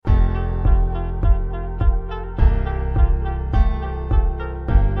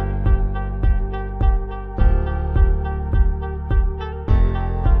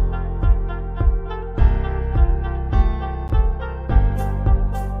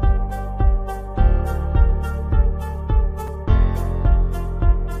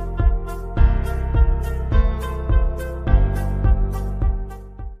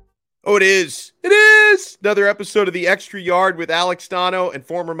Oh, it is. It is another episode of the Extra Yard with Alex Dono and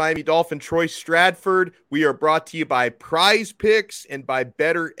former Miami Dolphin Troy Stradford. We are brought to you by Prize Picks and by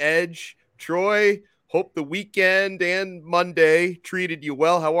Better Edge. Troy, hope the weekend and Monday treated you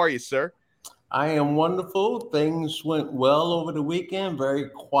well. How are you, sir? I am wonderful. Things went well over the weekend, very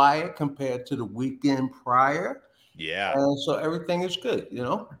quiet compared to the weekend prior. Yeah. And so everything is good, you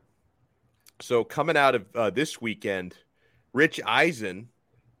know? So coming out of this weekend, Rich Eisen,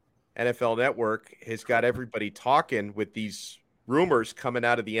 NFL Network, has got everybody talking with these rumors coming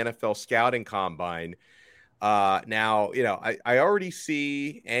out of the NFL scouting combine. Now, I already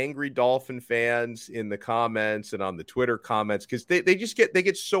see angry Dolphin fans in the comments and on the Twitter comments because they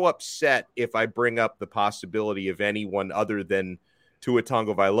get so upset if I bring up the possibility of anyone other than Tua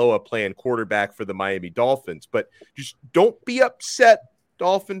Tagovailoa playing quarterback for the Miami Dolphins. But just don't be upset,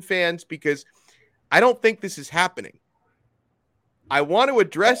 Dolphin fans, because I don't think this is happening. I want to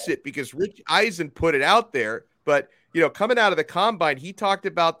address it because Rich Eisen put it out there, but coming out of the combine, he talked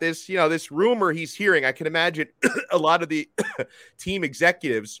about this, this rumor he's hearing. I can imagine a lot of the team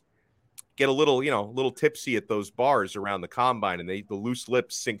executives get a little tipsy at those bars around the combine, and the loose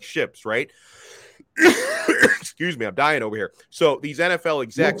lips sink ships, right? Excuse me, I'm dying over here. So these NFL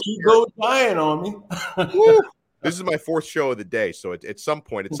execs, you go dying on me. This is my fourth show of the day, so at some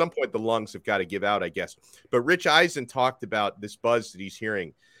point, the lungs have got to give out, I guess. But Rich Eisen talked about this buzz that he's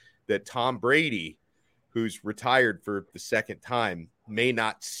hearing that Tom Brady, who's retired for the second time, may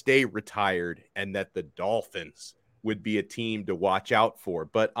not stay retired, and that the Dolphins would be a team to watch out for.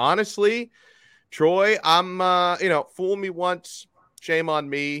 But honestly, Troy, I'm, fool me once, shame on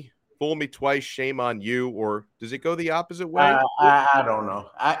me. Fool me twice, shame on you. Or does it go the opposite way? I don't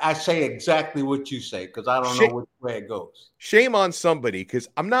know. I say exactly what you say because I don't know which way it goes. Shame on somebody because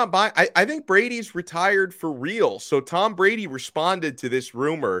I'm not buying. I think Brady's retired for real. So Tom Brady responded to this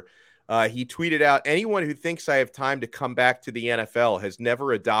rumor. He tweeted out, anyone who thinks I have time to come back to the NFL has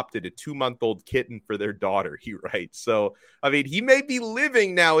never adopted a 2-month-old kitten for their daughter, he writes. So, I mean, he may be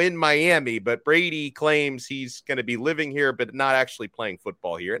living now in Miami, but Brady claims he's going to be living here, but not actually playing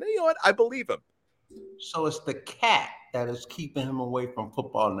football here. And you know what? I believe him. So it's the cat that is keeping him away from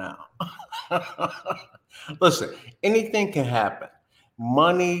football now. Listen, anything can happen.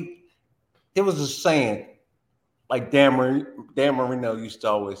 Money, there was a saying, like Dan Marino used to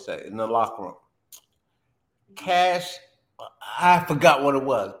always say in the locker room, cash, I forgot what it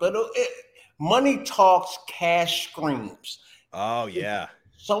was, but money talks, cash screams. Oh, yeah.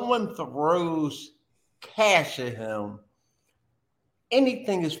 If someone throws cash at him,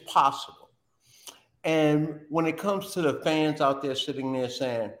 anything is possible. And when it comes to the fans out there sitting there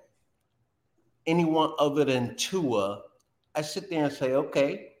saying, anyone other than Tua, I sit there and say,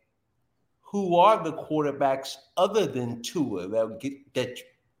 okay, who are the quarterbacks other than Tua that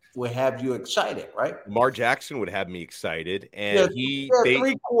would have you excited, right? Lamar Jackson would have me excited. And there are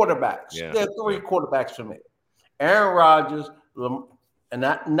three quarterbacks. Yeah. There are three quarterbacks for me. Aaron Rodgers, and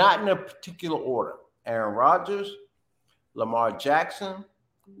not in a particular order. Aaron Rodgers, Lamar Jackson,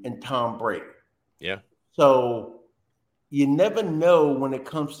 and Tom Brady. Yeah. So you never know when it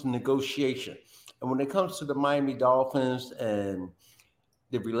comes to negotiation. And when it comes to the Miami Dolphins and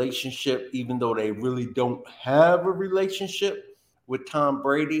the relationship, even though they really don't have a relationship with Tom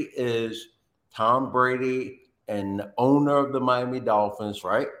Brady, is Tom Brady and the owner of the Miami Dolphins,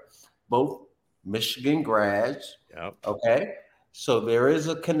 right? Both Michigan grads. Yep. Okay. So there is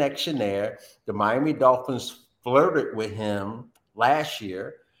a connection there. The Miami Dolphins flirted with him last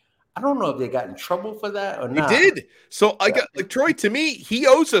year. I don't know if they got in trouble for that or not. He did. So Troy, to me, he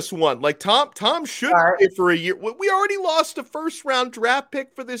owes us one. Like Tom should pay for a year. We already lost a first-round draft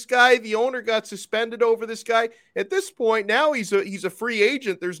pick for this guy. The owner got suspended over this guy. At this point, now he's a free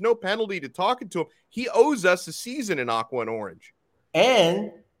agent. There's no penalty to talking to him. He owes us a season in aqua and orange. And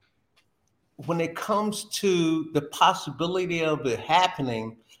when it comes to the possibility of it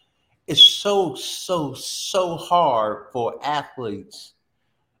happening, it's so hard for athletes.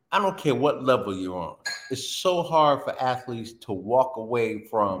 I don't care what level you're on. It's so hard for athletes to walk away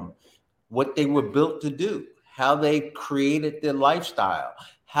from what they were built to do, how they created their lifestyle,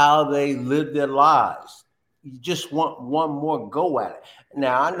 how they lived their lives. You just want one more go at it.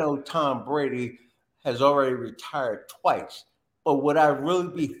 Now, I know Tom Brady has already retired twice, but would I really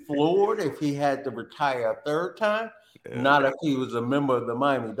be floored if he had to retire a third time? Yeah. Not if he was a member of the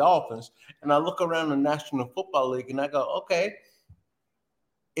Miami Dolphins. And I look around the National Football League and I go, okay,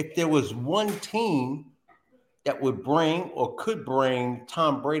 if there was one team that would bring or could bring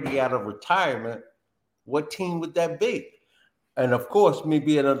Tom Brady out of retirement, what team would that be? And of course, me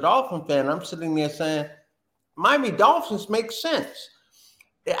being a Dolphin fan, I'm sitting there saying, Miami Dolphins make sense.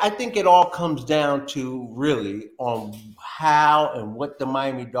 I think it all comes down to really on how and what the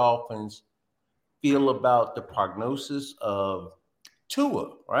Miami Dolphins feel about the prognosis of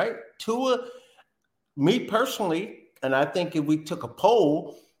Tua, right? Tua, me personally, and I think if we took a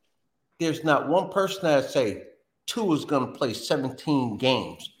poll, there's not one person that say Tua's going to play 17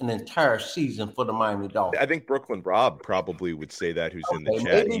 games an entire season for the Miami I Dolphins. think Brooklyn Rob probably would say that, who's in the Okay,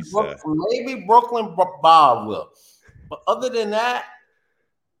 chat. He's maybe Brooklyn Bob will. But other than that,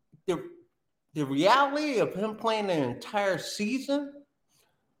 the the reality of him playing an entire season,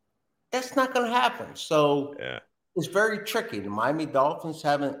 that's not going to happen. So yeah. it's very tricky. The Miami Dolphins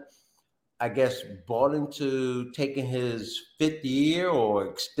haven't, I guess, bought into taking his fifth year or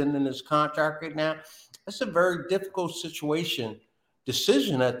extending his contract right now. That's a very difficult decision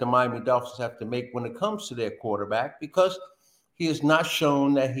that the Miami Dolphins have to make when it comes to their quarterback because he has not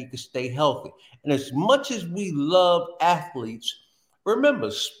shown that he can stay healthy. And as much as we love athletes, remember,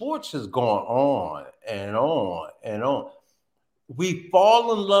 sports has gone on and on and on. We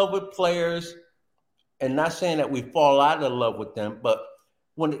fall in love with players, and not saying that we fall out of love with them, but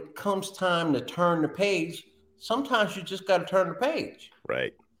when it comes time to turn the page, sometimes you just got to turn the page.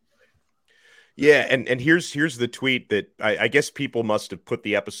 Right. Yeah, and here's the tweet that I guess people must have put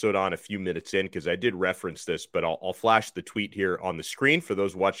the episode on a few minutes in because I did reference this, but I'll flash the tweet here on the screen for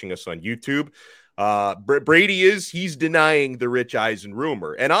those watching us on YouTube. Brady he's denying the Rich Eisen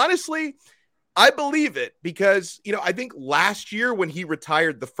rumor, and honestly, I believe it because I think last year when he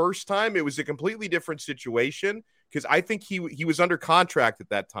retired the first time, it was a completely different situation because I think he was under contract at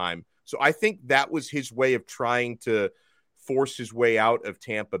that time, so I think that was his way of trying to force his way out of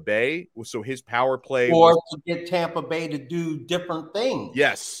Tampa Bay. So his power play or to get Tampa Bay to do different things.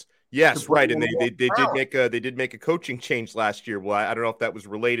 Yes, right. And they did make a coaching change last year. Well, I don't know if that was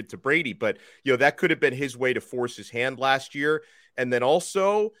related to Brady, but that could have been his way to force his hand last year. And then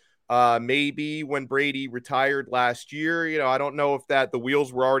also maybe when Brady retired last year, I don't know if the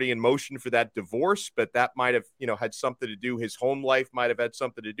wheels were already in motion for that divorce, but that might have had something to do. His home life might have had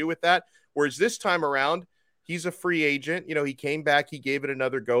something to do with that. Whereas this time around, he's a free agent. He came back. He gave it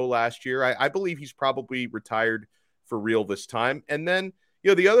another go last year. I believe he's probably retired for real this time. And then,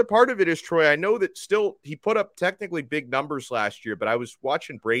 the other part of it is, Troy, I know that still he put up technically big numbers last year, but I was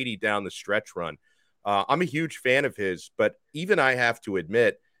watching Brady down the stretch run. I'm a huge fan of his, but even I have to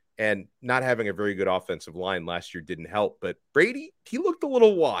admit, and not having a very good offensive line last year didn't help. But Brady, he looked a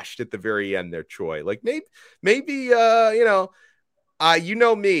little washed at the very end there, Troy. Like maybe you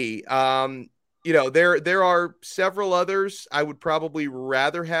know me. There are several others I would probably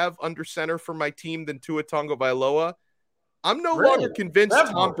rather have under center for my team than Tua Tagovailoa. I'm no longer convinced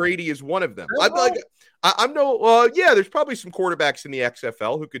Tom Brady is one of them. There's probably some quarterbacks in the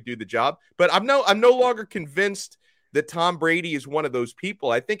XFL who could do the job, but I'm no longer convinced that Tom Brady is one of those people.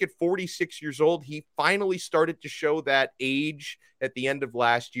 I think at 46 years old, he finally started to show that age at the end of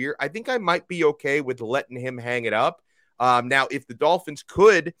last year. I think I might be okay with letting him hang it up. Now, if the Dolphins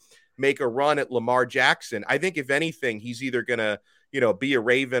could make a run at Lamar Jackson, I think if anything, he's either going to, be a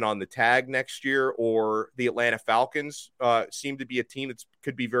Raven on the tag next year, or the Atlanta Falcons seem to be a team that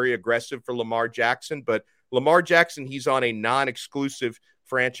could be very aggressive for Lamar Jackson. But Lamar Jackson, he's on a non-exclusive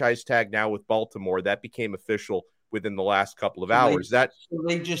franchise tag now with Baltimore. That became official within the last couple of hours.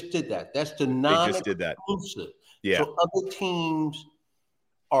 They just did that. That's the non-exclusive. Yeah. So other teams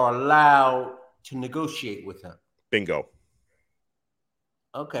are allowed to negotiate with him. Bingo.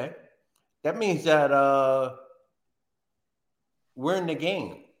 Okay. That means that we're in the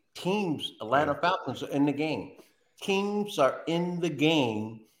game. Atlanta Falcons are in the game. Teams are in the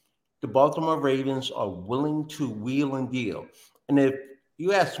game. The Baltimore Ravens are willing to wheel and deal. And if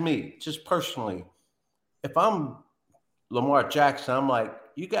you ask me, just personally, if I'm Lamar Jackson, I'm like,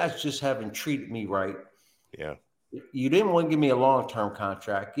 you guys just haven't treated me right. Yeah. You didn't want to give me a long-term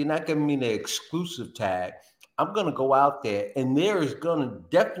contract. You're not giving me the exclusive tag. I'm going to go out there, and there is going to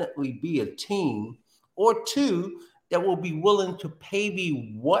definitely be a team or two that will be willing to pay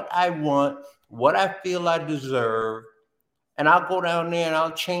me what I want, what I feel I deserve, and I'll go down there and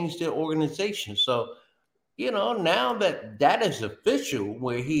I'll change their organization. So, now that is official,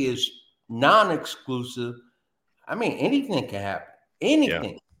 where he is non-exclusive, I mean, anything can happen.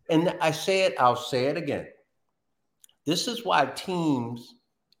 Anything. Yeah. And I'll say it again. This is why teams,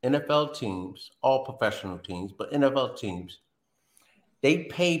 NFL teams, all professional teams, but NFL teams, they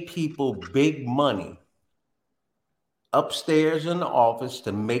pay people big money upstairs in the office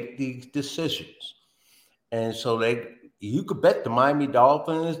to make these decisions. And so you could bet the Miami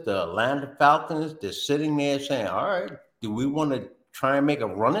Dolphins, the Atlanta Falcons, they're sitting there saying, all right, do we want to try and make a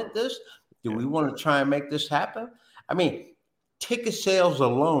run at this? Do we want to try and make this happen? I mean, ticket sales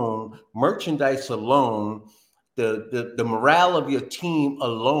alone, merchandise alone, the morale of your team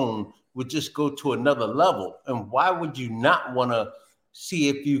alone would just go to another level. And why would you not want to see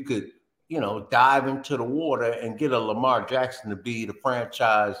if you could, dive into the water and get a Lamar Jackson to be the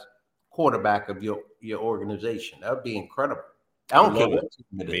franchise quarterback of your organization? That would be incredible. I don't care what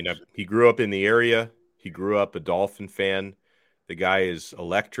team it is. He grew up in the area. He grew up a Dolphin fan. The guy is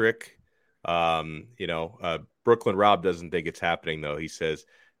electric. Brooklyn Rob doesn't think it's happening, though. He says,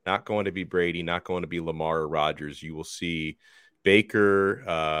 not going to be Brady, not going to be Lamar or Rodgers. You will see Baker,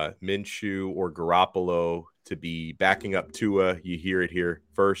 Minshew, or Garoppolo to be backing up Tua. You hear it here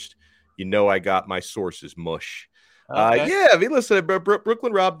first. I got my sources, mush. Okay. Listen,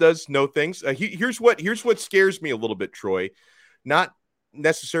 Brooklyn Rob does know things. Here's what scares me a little bit, Troy. Not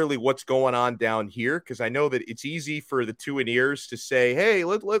necessarily what's going on down here, because I know that it's easy for the Tuaneers to say, hey,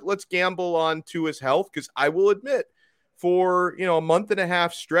 let's gamble on Tua's health, because I will admit, for a month and a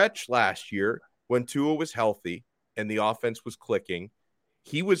half stretch last year when Tua was healthy and the offense was clicking,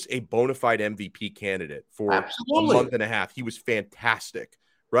 he was a bona fide MVP candidate for Absolutely. a month and a half. He was fantastic,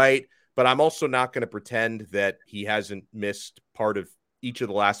 right? But I'm also not going to pretend that he hasn't missed part of each of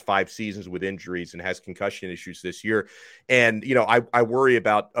the last 5 seasons with injuries and has concussion issues this year. And, I worry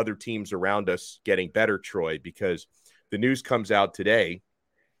about other teams around us getting better, Troy, because the news comes out today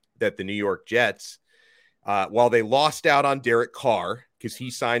that the New York Jets, while they lost out on Derek Carr because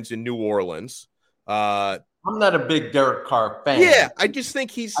he signs in New Orleans. I'm not a big Derek Carr fan. Yeah, I just think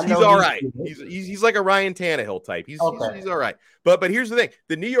he's all right. He's like a Ryan Tannehill type. He's all right. But here's the thing.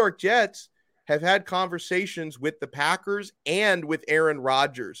 The New York Jets have had conversations with the Packers and with Aaron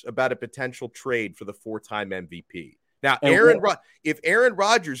Rodgers about a potential trade for the 4-time MVP. Now, if Aaron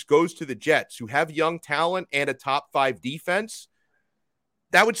Rodgers goes to the Jets, who have young talent and a top 5 defense,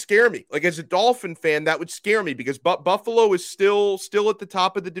 that would scare me. Like, as a Dolphin fan, that would scare me, because Buffalo is still at the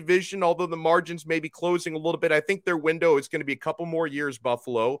top of the division, although the margins may be closing a little bit. I think their window is going to be a couple more years,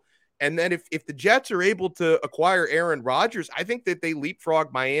 Buffalo. And then if the Jets are able to acquire Aaron Rodgers, I think that they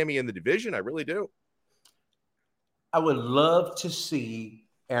leapfrog Miami in the division. I really do. I would love to see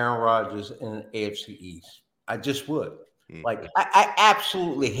Aaron Rodgers in the AFC East. I just would. Like, I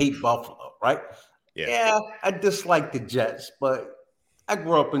absolutely hate Buffalo, right? Yeah, I dislike the Jets, but I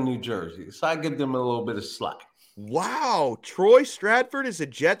grew up in New Jersey, so I give them a little bit of slack. Wow. Troy Stratford is a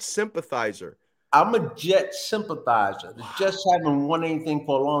Jets sympathizer. I'm a Jets sympathizer. The Jets haven't won anything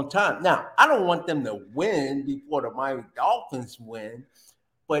for a long time. Now, I don't want them to win before the Miami Dolphins win,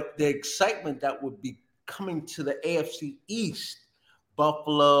 but the excitement that would be coming to the AFC East,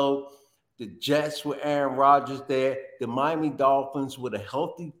 Buffalo, the Jets with Aaron Rodgers there, the Miami Dolphins with a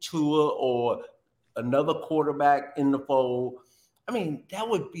healthy Tua or another quarterback in the fold. I mean, that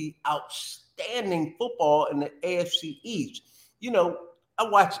would be outstanding football in the AFC East. I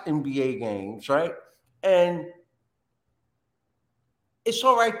watch NBA games, right? And it's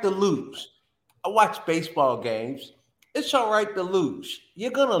all right to lose. I watch baseball games. It's all right to lose. You're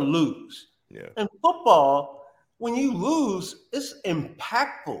going to lose. Yeah. In football, when you lose, it's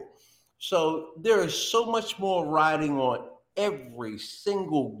impactful. So there is so much more riding on every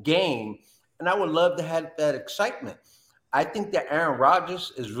single game. And I would love to have that excitement. I think that Aaron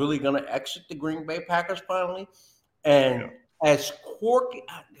Rodgers is really going to exit the Green Bay Packers finally. And as quirky,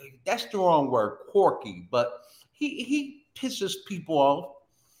 that's the wrong word, quirky, but he pisses people off.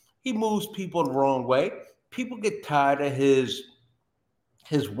 He moves people the wrong way. People get tired of his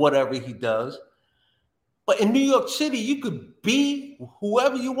whatever he does. But in New York City, you could be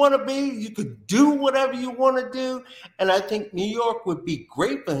whoever you want to be. You could do whatever you want to do. And I think New York would be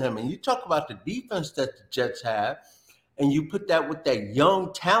great for him. And you talk about the defense that the Jets have, and you put that with that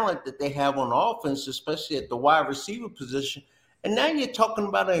young talent that they have on offense, especially at the wide receiver position. And now you're talking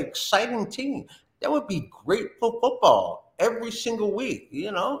about an exciting team. That would be great for football every single week.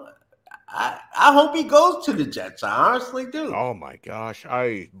 I hope he goes to the Jets. I honestly do. Oh my gosh.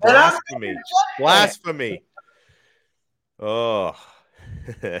 Blasphemy. Oh.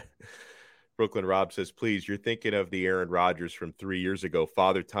 Brooklyn Rob says, please, you're thinking of the Aaron Rodgers from 3 years ago,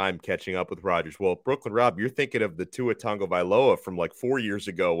 Father Time catching up with Rodgers. Well, Brooklyn Rob, you're thinking of the Tua Tagovailoa from like 4 years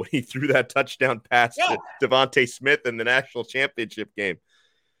ago when he threw that touchdown pass to Devontae Smith in the national championship game.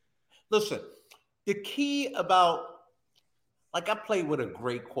 Listen, the key about, like, I played with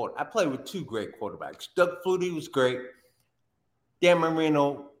I played with 2 great quarterbacks. Doug Flutie was great. Dan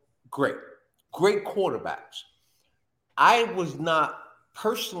Marino, great. Great quarterbacks. I was not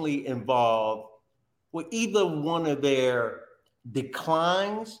personally involved with either one of their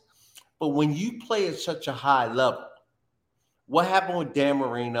declines, but when you play at such a high level, what happened with Dan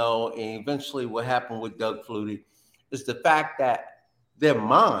Marino and eventually what happened with Doug Flutie, is the fact that their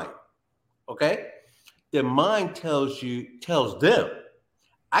mind, okay, their mind tells them,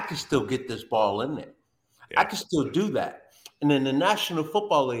 I can still get this ball in there. Yeah. I can still do that. And in the National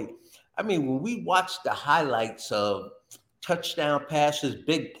Football League, I mean, when we watch the highlights of touchdown passes,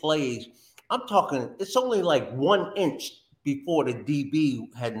 big plays, I'm talking, it's only like 1 inch before the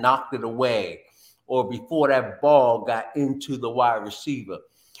DB had knocked it away or before that ball got into the wide receiver.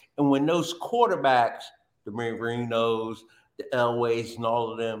 And when those quarterbacks, the Marinos, the Elways, and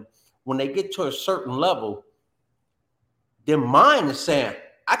all of them, when they get to a certain level, their mind is saying,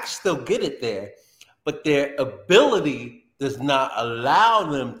 I can still get it there, but their ability does not allow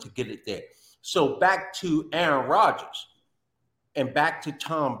them to get it there. So back to Aaron Rodgers and back to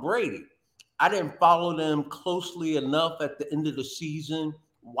Tom Brady. I didn't follow them closely enough at the end of the season,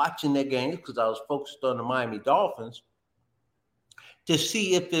 watching their games, because I was focused on the Miami Dolphins, to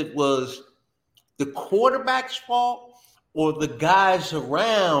see if it was the quarterback's fault or the guys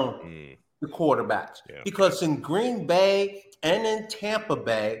around the quarterbacks. Yeah. Because in Green Bay and in Tampa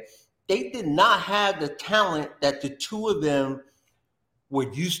Bay, they did not have the talent that the two of them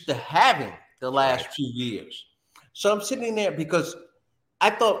were used to having the last few years. So I'm sitting there because I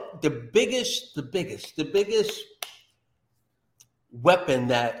thought the biggest weapon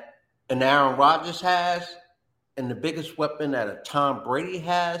that an Aaron Rodgers has and the biggest weapon that a Tom Brady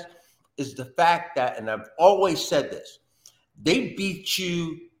has is the fact that, and I've always said this, they beat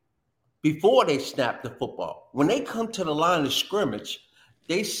you before they snap the football. When they come to the line of scrimmage,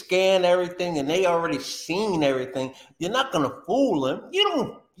 they scan everything and they already seen everything. You're not going to fool them.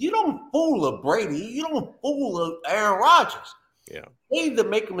 You don't fool a Brady. You don't fool a Aaron Rodgers. Yeah. They either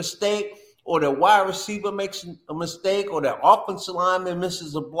make a mistake or their wide receiver makes a mistake or their offensive lineman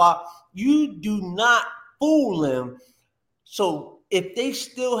misses a block. You do not fool them. So if they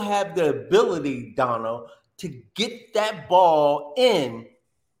still have the ability, Donald, to get that ball in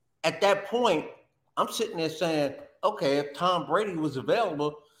at that point, I'm sitting there saying, okay, if Tom Brady was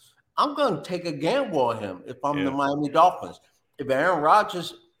available, I'm going to take a gamble on him if I'm the Miami Dolphins. If Aaron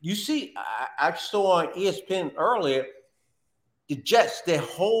Rodgers, you see, I saw on ESPN earlier, the Jets, their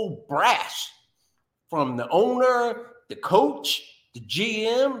whole brass, from the owner, the coach, the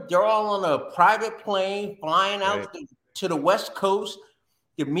GM, they're all on a private plane flying out to the West Coast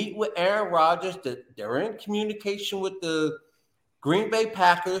to meet with Aaron Rodgers. They're in communication with the Green Bay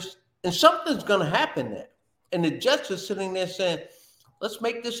Packers, and something's going to happen there. And the Jets are sitting there saying, let's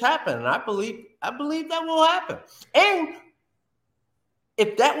make this happen. And I believe that will happen. And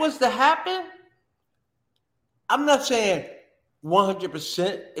if that was to happen, I'm not saying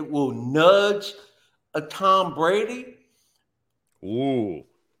 100% it will nudge a Tom Brady. Ooh.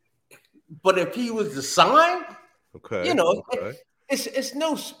 But if he was to sign, okay, it's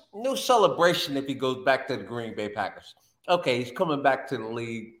no celebration if he goes back to the Green Bay Packers. Okay, he's coming back to the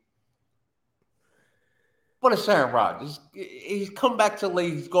league. But it's Aaron Rodgers. He's come back to the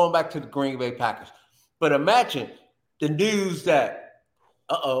league. He's going back to the Green Bay Packers. But imagine the news that,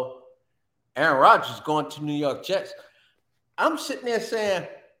 Aaron Rodgers is going to New York Jets. I'm sitting there saying,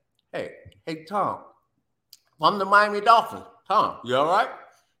 hey, Tom, I'm the Miami Dolphins. Tom, you all right?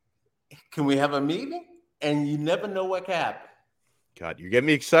 Can we have a meeting? And you never know what can happen. God, you're getting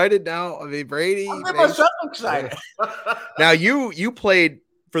me excited now. I mean, Brady. I'm getting myself excited. Now, you played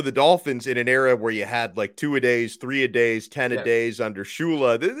for the Dolphins in an era where you had like 2-a-days, 3-a-days, 10-a-days under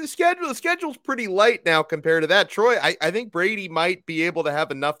Shula. The schedule's pretty light now compared to that. Troy, I think Brady might be able to have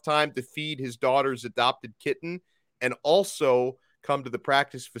enough time to feed his daughter's adopted kitten and also come to the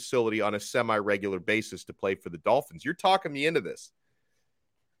practice facility on a semi-regular basis to play for the Dolphins. You're talking me into this.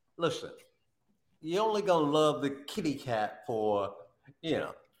 Listen, you're only going to love the kitty cat for,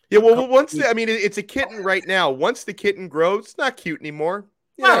 Yeah, well, it's a kitten right now. Once the kitten grows, it's not cute anymore.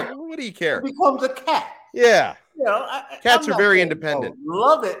 Yeah, what do you care? It becomes a cat. Yeah. Cats are very independent.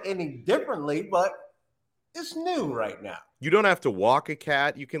 Love it any differently, but it's new right now. You don't have to walk a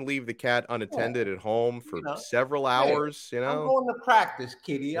cat. You can leave the cat unattended at home for several hours. I'm going to practice,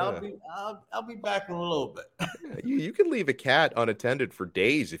 kitty. Yeah. I'll be back in a little bit. You can leave a cat unattended for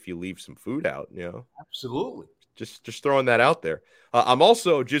days if you leave some food out. Absolutely. Just throwing that out there. I'm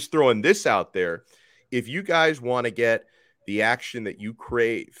also just throwing this out there. If you guys want to get the action that you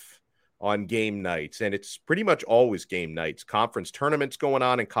crave on game nights, and it's pretty much always game nights, conference tournaments going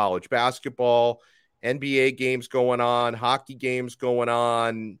on in college basketball, NBA games going on, hockey games going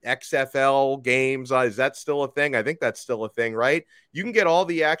on, XFL games. Is that still a thing? I think that's still a thing, right? You can get all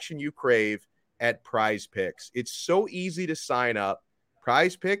the action you crave at Prize Picks. It's so easy to sign up.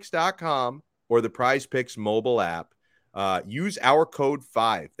 PrizePicks.com or the Prize Picks mobile app. Use our code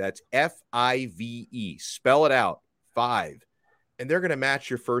 5. That's FIVE. Spell it out. 5, and they're going to match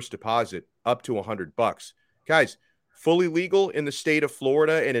your first deposit up to $100. Guys, fully legal in the state of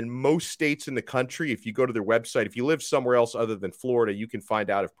Florida and in most states in the country. If you go to their website, if you live somewhere else other than Florida, you can find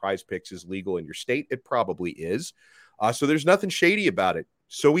out if Prize Picks is legal in your state. It probably is. So there's nothing shady about it.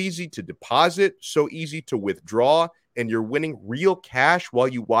 So easy to deposit, so easy to withdraw, and you're winning real cash while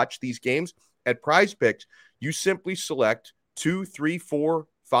you watch these games. At Prize Picks, you simply select 2, 3, 4,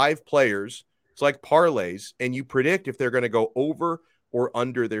 5 players. It's like parlays, and you predict if they're going to go over or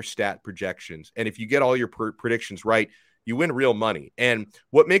under their stat projections. And if you get all your predictions right, you win real money. And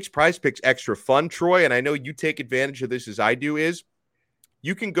what makes Prize Picks extra fun, Troy, and I know you take advantage of this as I do, is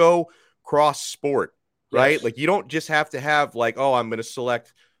you can go cross sport, right? Yes. Like you don't just have to have like, oh, I'm going to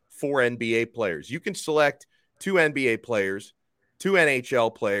select 4 NBA players. You can select 2 NBA players, 2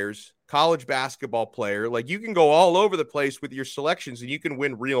 NHL players, college basketball player. Like you can go all over the place with your selections and you can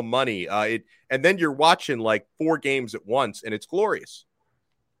win real money. And then you're watching like 4 games at once and it's glorious.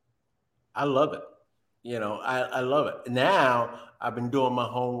 I love it. I love it. Now I've been doing my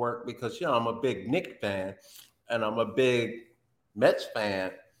homework because, I'm a big Knicks fan and I'm a big Mets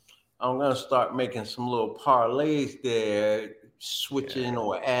fan. I'm going to start making some little parlays there, switching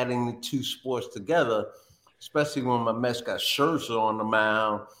or adding the 2 sports together, especially when my Mets got Scherzer on the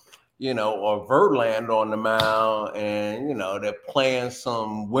mound, or Verlander on the mound, and, they're playing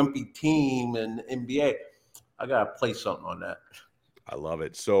some wimpy team in the NBA. I got to play something on that. I love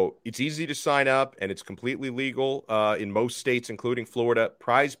it. So it's easy to sign up, and it's completely legal in most states, including Florida.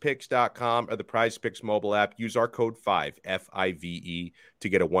 PrizePicks.com or the PrizePicks mobile app. Use our code 5, F-I-V-E, to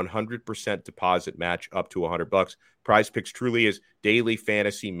get a 100% deposit match up to $100. PrizePicks truly is daily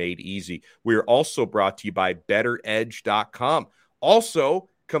fantasy made easy. We are also brought to you by BetterEdge.com. Also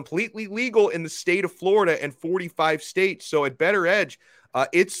completely legal in the state of Florida and 45 states. So at Better Edge,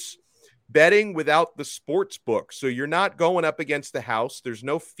 it's betting without the sports book. So you're not going up against the house. There's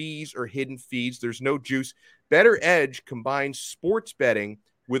no fees or hidden fees. There's no juice. Better Edge combines sports betting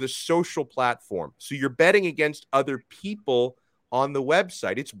with a social platform. So you're betting against other people on the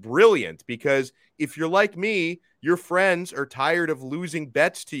website. It's brilliant because if you're like me, your friends are tired of losing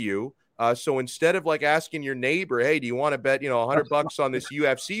bets to you. So instead of like asking your neighbor, hey, do you want to bet, $100 on this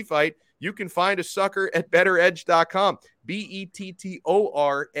UFC fight? You can find a sucker at betteredge.com,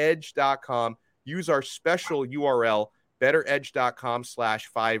 BETTOR edge.com. Use our special URL,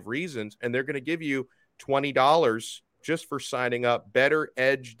 betteredge.com/5 reasons, and they're going to give you $20 just for signing up.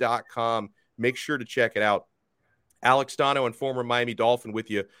 Betteredge.com. Make sure to check it out. Alex Dono and former Miami Dolphin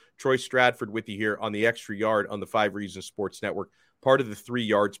with you. Troy Stratford with you here on the Extra Yard on the 5 Reasons Sports Network, part of the 3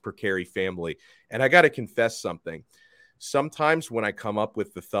 yards per carry family. And I got to confess something. Sometimes when I come up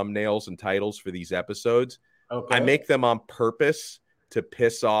with the thumbnails and titles for these episodes, I make them on purpose to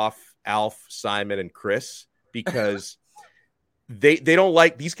piss off Alf, Simon, and Chris because they don't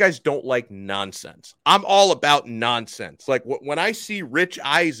like, these guys don't like nonsense. I'm all about nonsense. Like when I see Rich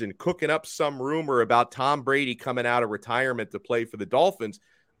Eisen cooking up some rumor about Tom Brady coming out of retirement to play for the Dolphins,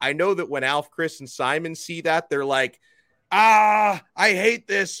 I know that when Alf, Chris, and Simon see that, they're like, I hate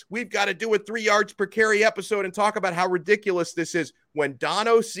this. We've got to do a 3 yards per carry episode and talk about how ridiculous this is. When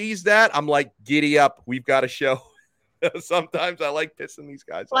Dono sees that, I'm like, giddy up. We've got a show. Sometimes I like pissing these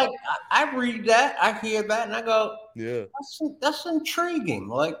guys off. Like, I read that, I hear that, and I go, yeah, that's intriguing.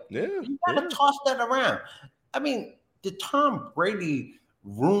 Like, you got to toss that around. I mean, the Tom Brady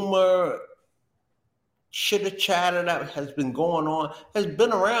rumor, chitter-chatter that has been going on has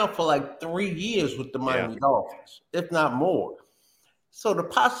been around for like 3 years with the Miami Dolphins, if not more. So the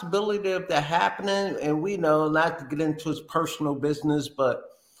possibility of that happening, and we know not to get into his personal business, but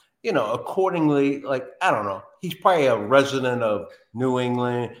accordingly, like, I don't know, he's probably a resident of New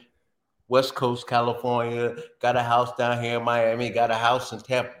England, West Coast, California, got a house down here in Miami, got a house in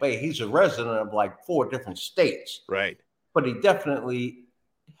Tampa Bay. He's a resident of like 4 different states. Right. But he definitely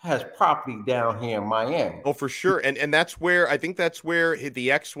has property down here in Miami. Oh, for sure. And that's where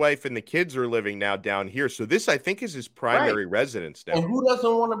the ex-wife and the kids are living now down here. So this, I think, is his primary residence now. And who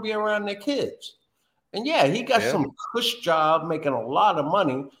doesn't want to be around their kids? And he got some cush job making a lot of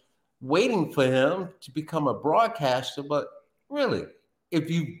money waiting for him to become a broadcaster. But really, if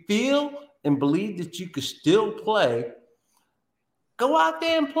you feel and believe that you could still play, go out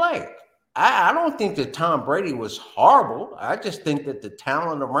there and play. I don't think that Tom Brady was horrible. I just think that the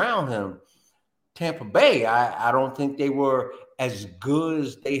talent around him, Tampa Bay, I don't think they were as good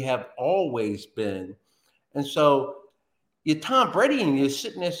as they have always been. And so you're Tom Brady and you're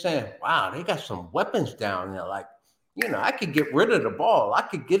sitting there saying, wow, they got some weapons down there. Like, I could get rid of the ball. I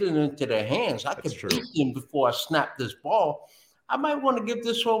could get it into their hands. I could beat them before I snap this ball. I might want to give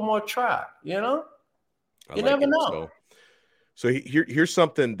this one more try, I You like never it. know. So here's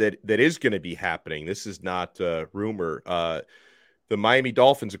something that is going to be happening. This is not rumor. The Miami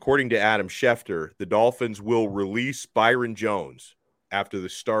Dolphins, according to Adam Schefter, the Dolphins will release Byron Jones after the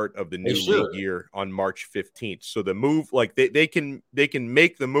start of the They new should. league year on March 15th. So the move, like they can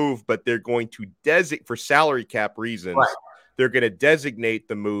make the move, but they're going to designate for salary cap reasons. Right. They're going to designate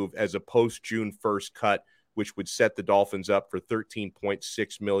the move as a post June 1st cut, which would set the Dolphins up for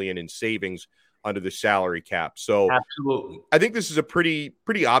 $13.6 million in savings under the salary cap. So Absolutely. I think this is a pretty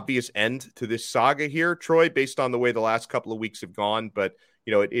obvious end to this saga here, Troy, based on the way the last couple of weeks have gone. But,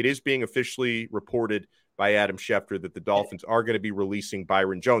 it is being officially reported by Adam Schefter that the Dolphins are going to be releasing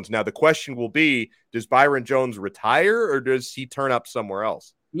Byron Jones. Now, the question will be, does Byron Jones retire or does he turn up somewhere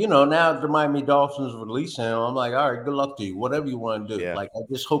else? Now the Miami Dolphins releasing him, I'm like, all right, good luck to you. Whatever you want to do. Yeah. Like, I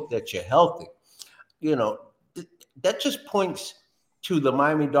just hope that you're healthy. That just points to the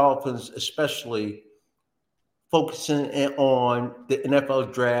Miami Dolphins, especially focusing on the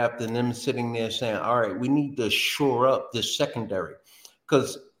NFL draft and them sitting there saying, all right, we need to shore up this secondary.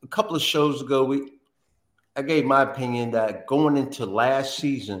 Because a couple of shows ago, I gave my opinion that going into last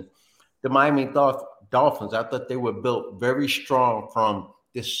season, the Miami Dolphins, I thought they were built very strong from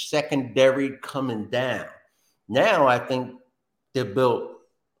the secondary coming down. Now I think they're built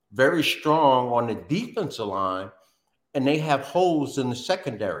very strong on the defensive line, and they have holes in the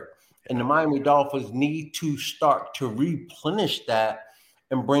secondary. And the Miami Dolphins need to start to replenish that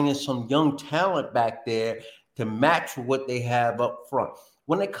and bring in some young talent back there to match what they have up front.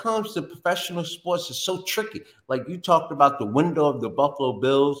 When it comes to professional sports, it's so tricky. Like you talked about the window of the Buffalo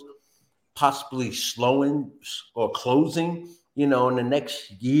Bills possibly slowing or closing, in the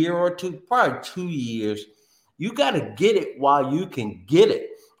next year or two, probably 2 years. You got to get it while you can get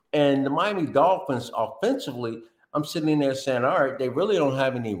it. And the Miami Dolphins offensively, I'm sitting there saying, all right, they really don't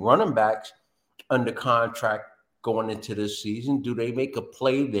have any running backs under contract going into this season. Do they make a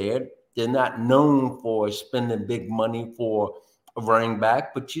play there? They're not known for spending big money for a running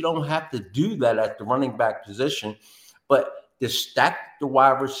back, but you don't have to do that at the running back position. But to stack the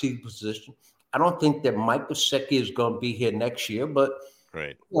wide receiver position, I don't think that Mike Gesicki is going to be here next year, but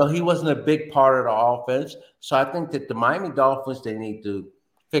right. He wasn't a big part of the offense. So I think that the Miami Dolphins, they need to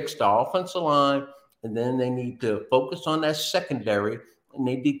fix the offensive line, and then they need to focus on that secondary, and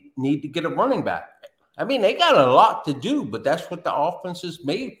they need to get a running back. I mean, they got a lot to do, but that's what the offense is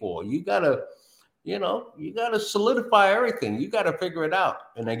made for. You gotta solidify everything. You gotta figure it out.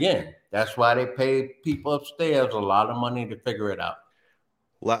 And again, that's why they pay people upstairs a lot of money to figure it out.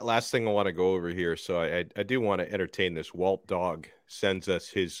 Last thing I want to go over here. So I do want to entertain this. Walt Dog sends us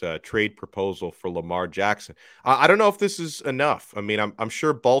his trade proposal for Lamar Jackson. I don't know if this is enough. I mean, I'm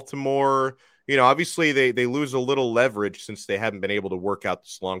sure Baltimore, obviously they lose a little leverage since they haven't been able to work out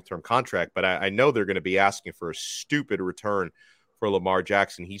this long-term contract, but I know they're going to be asking for a stupid return for Lamar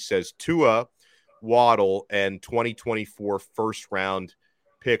Jackson. He says Tua, Waddle, and 2024 first round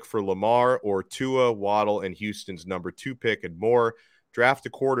pick for Lamar, or Tua, Waddle, and Houston's number 2 pick and more. Draft a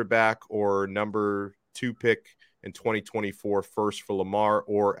quarterback or number 2 pick in 2024 first for Lamar,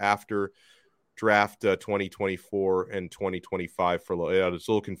 or after draft 2024 and 2025 for it's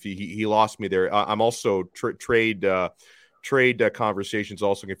a little confused. He lost me there. I'm also trade conversations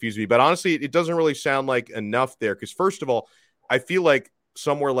also confuse me, but honestly, it doesn't really sound like enough there. Because first of all, I feel like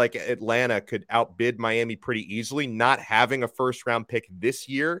somewhere like Atlanta could outbid Miami pretty easily. Not having a first round pick this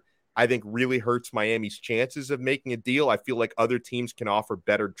year, I think, really hurts Miami's chances of making a deal. I feel like other teams can offer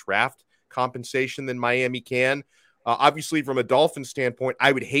better draft compensation than Miami can. Obviously, from a Dolphins standpoint,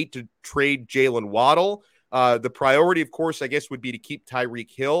 I would hate to trade Jalen Waddle. The priority, of course, I guess, would be to keep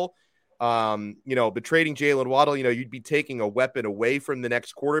Tyreek Hill. But trading Jalen Waddle, you'd be taking a weapon away from the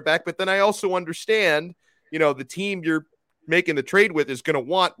next quarterback. But then I also understand, the team you're making the trade with is going to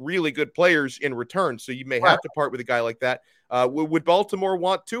want really good players in return. So you may have to part with a guy like that. Would Baltimore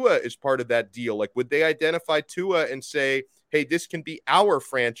want Tua as part of that deal? Like, would they identify Tua and say, hey, this can be our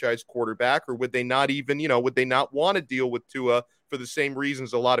franchise quarterback? Or would they not even, would they not want to deal with Tua for the same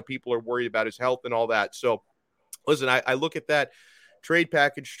reasons a lot of people are worried about his health and all that? So listen, I look at that trade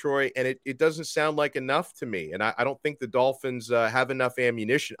package, Troy, and it doesn't sound like enough to me. And I don't think the Dolphins have enough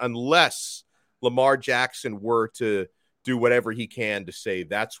ammunition unless Lamar Jackson were to do whatever he can to say,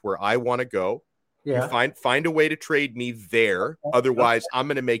 that's where I want to go. Yeah. You find a way to trade me there. Otherwise, I'm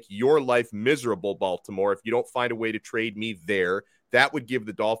going to make your life miserable, Baltimore, if you don't find a way to trade me there. That would give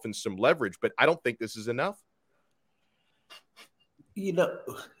the Dolphins some leverage, but I don't think this is enough.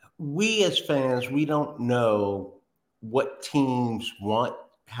 We as fans, we don't know what teams want,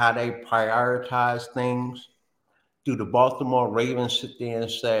 how they prioritize things. Do the Baltimore Ravens sit there and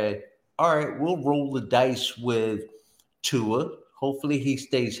say, all right, we'll roll the dice with Tua. Hopefully he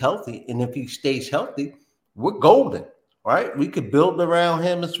stays healthy. And if he stays healthy, we're golden, right? We could build around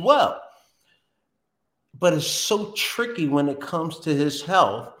him as well. But it's so tricky when it comes to his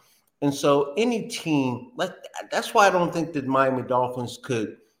health. And so any team, that's why I don't think that Miami Dolphins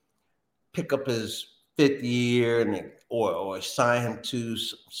could pick up his fifth year or sign him to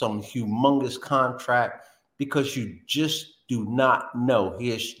some humongous contract, because you just do not know. He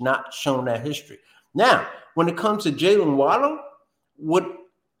has not shown that history. Now, when it comes to Jalen Waddle, would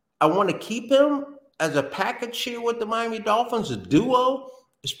I want to keep him as a package here with the Miami Dolphins, a duo,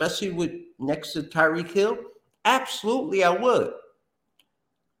 especially with next to Tyreek Hill? Absolutely, I would.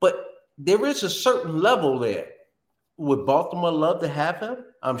 But there is a certain level there. Would Baltimore love to have him?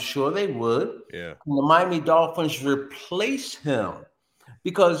 I'm sure they would. Yeah. And the Miami Dolphins replace him,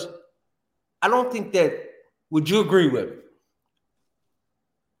 because I don't think that, would you agree with me?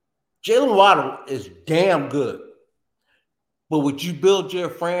 Jalen Waddle is damn good. But would you build your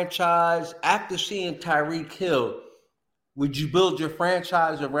franchise after seeing Tyreek Hill? Would you build your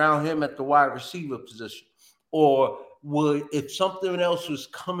franchise around him at the wide receiver position? Or would, if something else was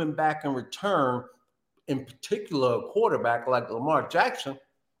coming back in return, in particular a quarterback like Lamar Jackson,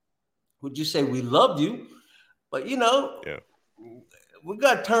 would you say, we love you, but we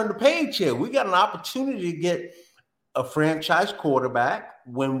got to turn the page here. We got an opportunity to get a franchise quarterback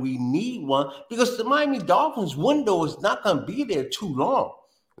when we need one, because the Miami Dolphins window is not going to be there too long.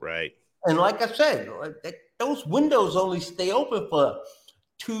 Right. And like I said, those windows only stay open for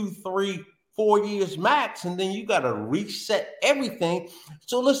 2, 3, 4 years max, and then you got to reset everything.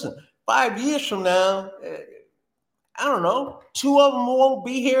 So listen, 5 years from now, I don't know, 2 of them won't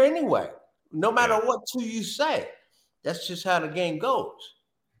be here anyway, no matter what 2 you say. That's just how the game goes.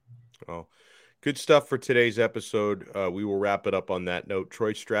 Well, good stuff for today's episode. We will wrap it up on that note.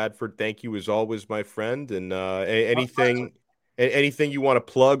 Troy Stradford, thank you as always, my friend. And anything you want to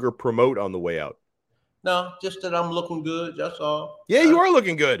plug or promote on the way out? No, just that I'm looking good. That's all. Yeah, you are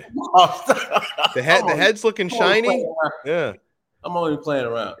looking good. The head's looking shiny. Yeah, I'm only playing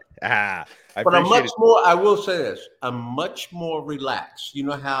around. I will say this: I'm much more relaxed. You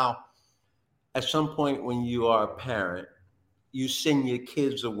know how, at some point when you are a parent, you send your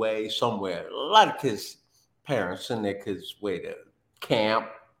kids away somewhere. A lot of parents send their kids away to camp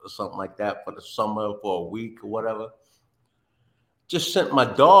or something like that for the summer, for a week or whatever. Just sent my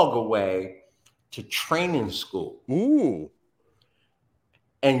dog away to training school. Ooh.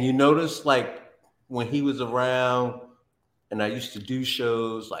 And you notice, like, when he was around and I used to do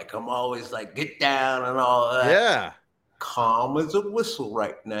shows, like, I'm always like, get down and all that. Yeah. Calm as a whistle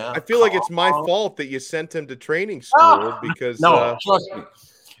right now. I feel like it's my fault that you sent him to training school because no, trust me,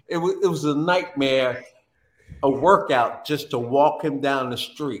 it was a nightmare, a workout just to walk him down the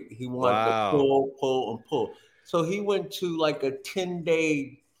street. He wanted to pull. So he went to like a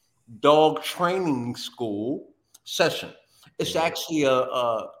 10-day dog training school session. It's actually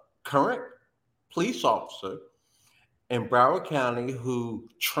a current police officer in Broward County who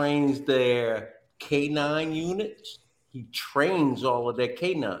trains their K9 units. He trains all of their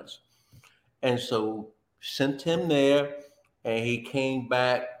canines. And so sent him there, and he came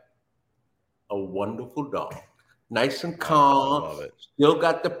back a wonderful dog. Nice and calm. Love it. Still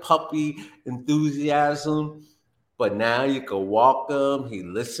got the puppy enthusiasm, but now you can walk him. He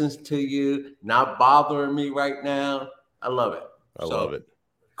listens to you, not bothering me right now. I love it. I love it.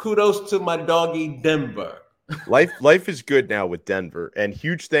 Kudos to my doggy Denver. Life is good now with Denver. And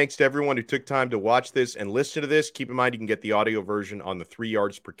huge thanks to everyone who took time to watch this and listen to this. Keep in mind, you can get the audio version on the 3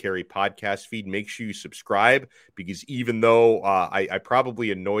 Yards Per Carry podcast feed. Make sure you subscribe, because even though I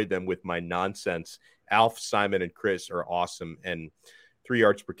probably annoyed them with my nonsense, Alf, Simon, and Chris are awesome. And 3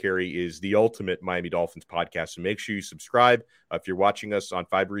 Yards Per Carry is the ultimate Miami Dolphins podcast. So make sure you subscribe. If you're watching us on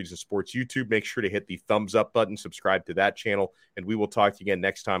 5 Reasons Sports YouTube, make sure to hit the thumbs up button, subscribe to that channel, and we will talk to you again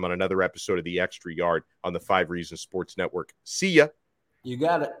next time on another episode of The Extra Yard on the 5 Reasons Sports Network. See ya. You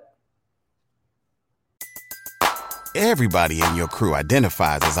got it. Everybody in your crew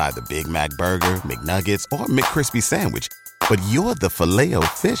identifies as either Big Mac Burger, McNuggets, or McCrispy Sandwich, but you're the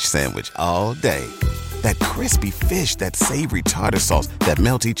Filet-O-Fish Sandwich all day. That crispy fish, that savory tartar sauce, that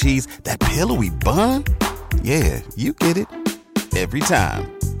melty cheese, that pillowy bun. Yeah, you get it. Every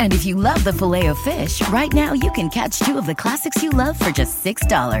time. And if you love the Filet-O-Fish, right now you can catch 2 of the classics you love for just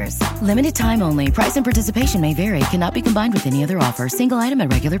 $6. Limited time only. Price and participation may vary. Cannot be combined with any other offer. Single item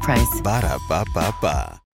at regular price. Ba-da-ba-ba-ba.